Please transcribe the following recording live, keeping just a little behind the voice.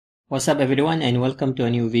What's up everyone and welcome to a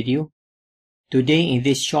new video. Today in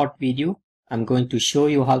this short video, I'm going to show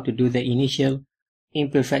you how to do the initial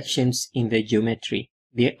imperfections in the geometry.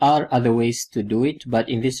 There are other ways to do it, but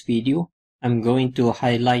in this video, I'm going to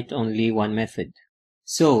highlight only one method.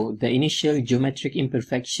 So the initial geometric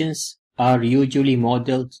imperfections are usually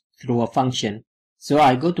modeled through a function. So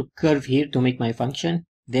I go to curve here to make my function,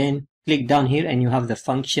 then click down here and you have the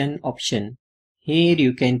function option. Here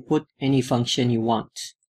you can put any function you want.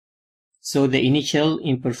 So the initial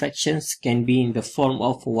imperfections can be in the form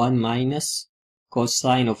of 1 minus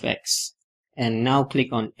cosine of x. And now click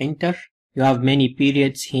on enter. You have many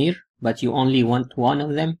periods here, but you only want one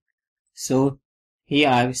of them. So here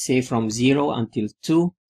I say from 0 until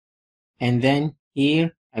 2. And then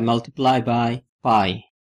here I multiply by pi.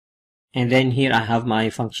 And then here I have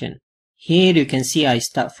my function. Here you can see I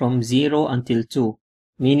start from 0 until 2.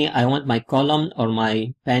 Meaning I want my column or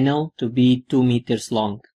my panel to be 2 meters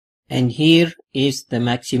long. And here is the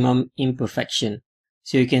maximum imperfection.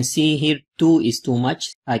 So you can see here 2 is too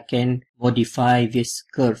much. I can modify this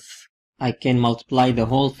curve. I can multiply the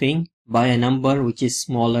whole thing by a number which is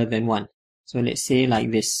smaller than 1. So let's say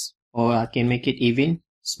like this. Or I can make it even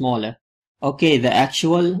smaller. Okay, the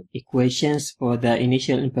actual equations for the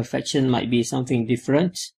initial imperfection might be something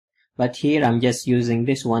different. But here I'm just using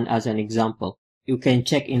this one as an example. You can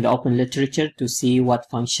check in the open literature to see what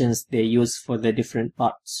functions they use for the different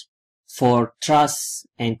parts. For truss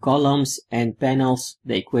and columns and panels,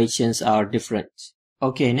 the equations are different.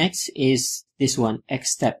 Okay, next is this one,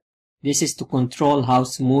 x step. This is to control how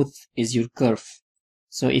smooth is your curve.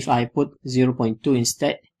 So if I put 0.2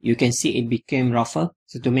 instead, you can see it became rougher.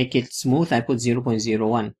 So to make it smooth, I put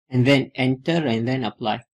 0.01 and then enter and then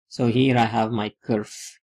apply. So here I have my curve.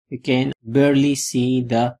 You can barely see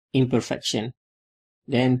the imperfection.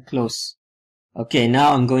 Then close. Okay,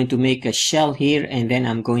 now I'm going to make a shell here and then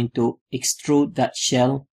I'm going to extrude that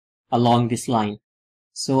shell along this line.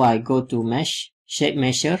 So I go to mesh, shape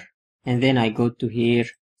measure, and then I go to here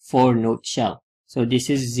 4-node shell. So this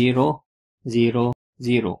is 0, 0,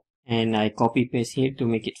 0. And I copy paste here to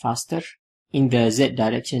make it faster. In the Z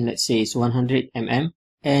direction, let's say it's 100 mm.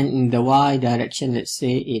 And in the Y direction, let's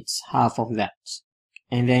say it's half of that.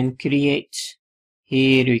 And then create.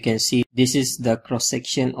 Here you can see this is the cross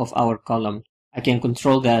section of our column. I can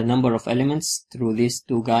control the number of elements through these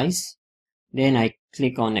two guys. Then I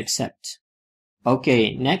click on accept.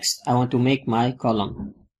 Okay, next I want to make my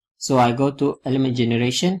column. So I go to element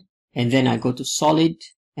generation and then I go to solid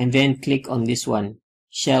and then click on this one,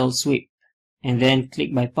 shell sweep. And then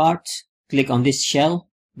click by part, click on this shell,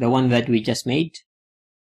 the one that we just made.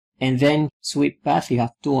 And then sweep path, you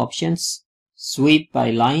have two options. Sweep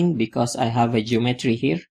by line because I have a geometry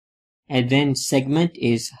here. And then segment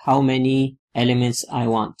is how many elements I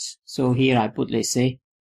want. So here I put, let's say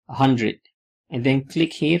 100 and then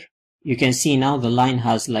click here. You can see now the line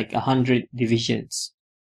has like 100 divisions.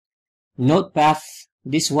 Node path,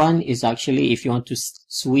 this one is actually if you want to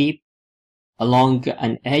sweep along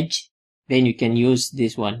an edge, then you can use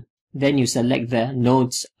this one. Then you select the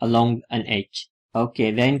nodes along an edge.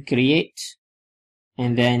 Okay, then create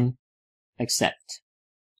and then accept.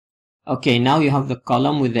 Okay, now you have the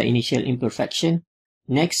column with the initial imperfection.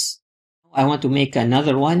 Next, I want to make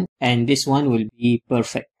another one and this one will be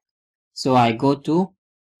perfect. So I go to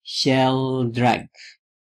shell drag,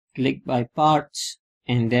 click by parts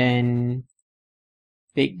and then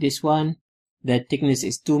pick this one. The thickness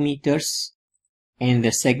is 2 meters and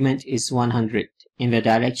the segment is 100 and the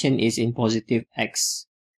direction is in positive X.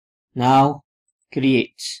 Now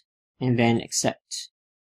create and then accept.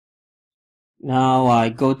 Now I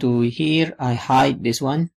go to here, I hide this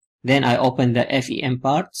one. Then I open the FEM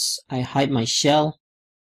parts, I hide my shell.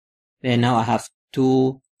 Then now I have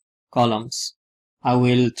two columns. I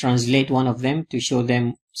will translate one of them to show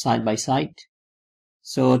them side by side.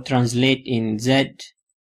 So translate in Z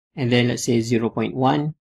and then let's say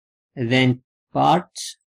 0.1. Then part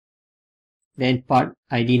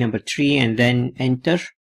ID number 3 and then enter.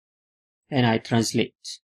 And I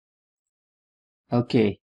translate.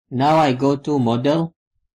 Okay, now I go to model,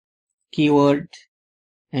 keyword,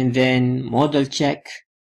 and then model check,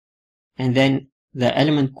 and then the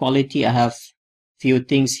element quality. I have few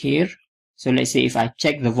things here. So let's say if I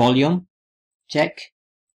check the volume, check,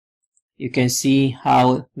 you can see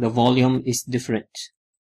how the volume is different.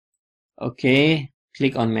 Okay,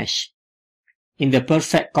 click on mesh. In the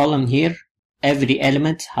perfect column here, every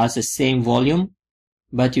element has the same volume,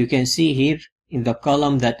 but you can see here in the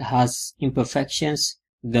column that has imperfections,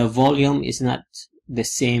 the volume is not the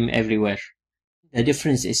same everywhere. The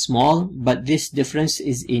difference is small, but this difference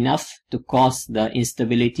is enough to cause the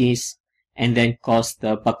instabilities and then cause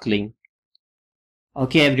the buckling.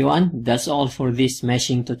 Okay everyone, that's all for this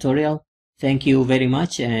meshing tutorial. Thank you very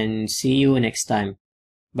much and see you next time.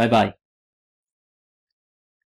 Bye bye.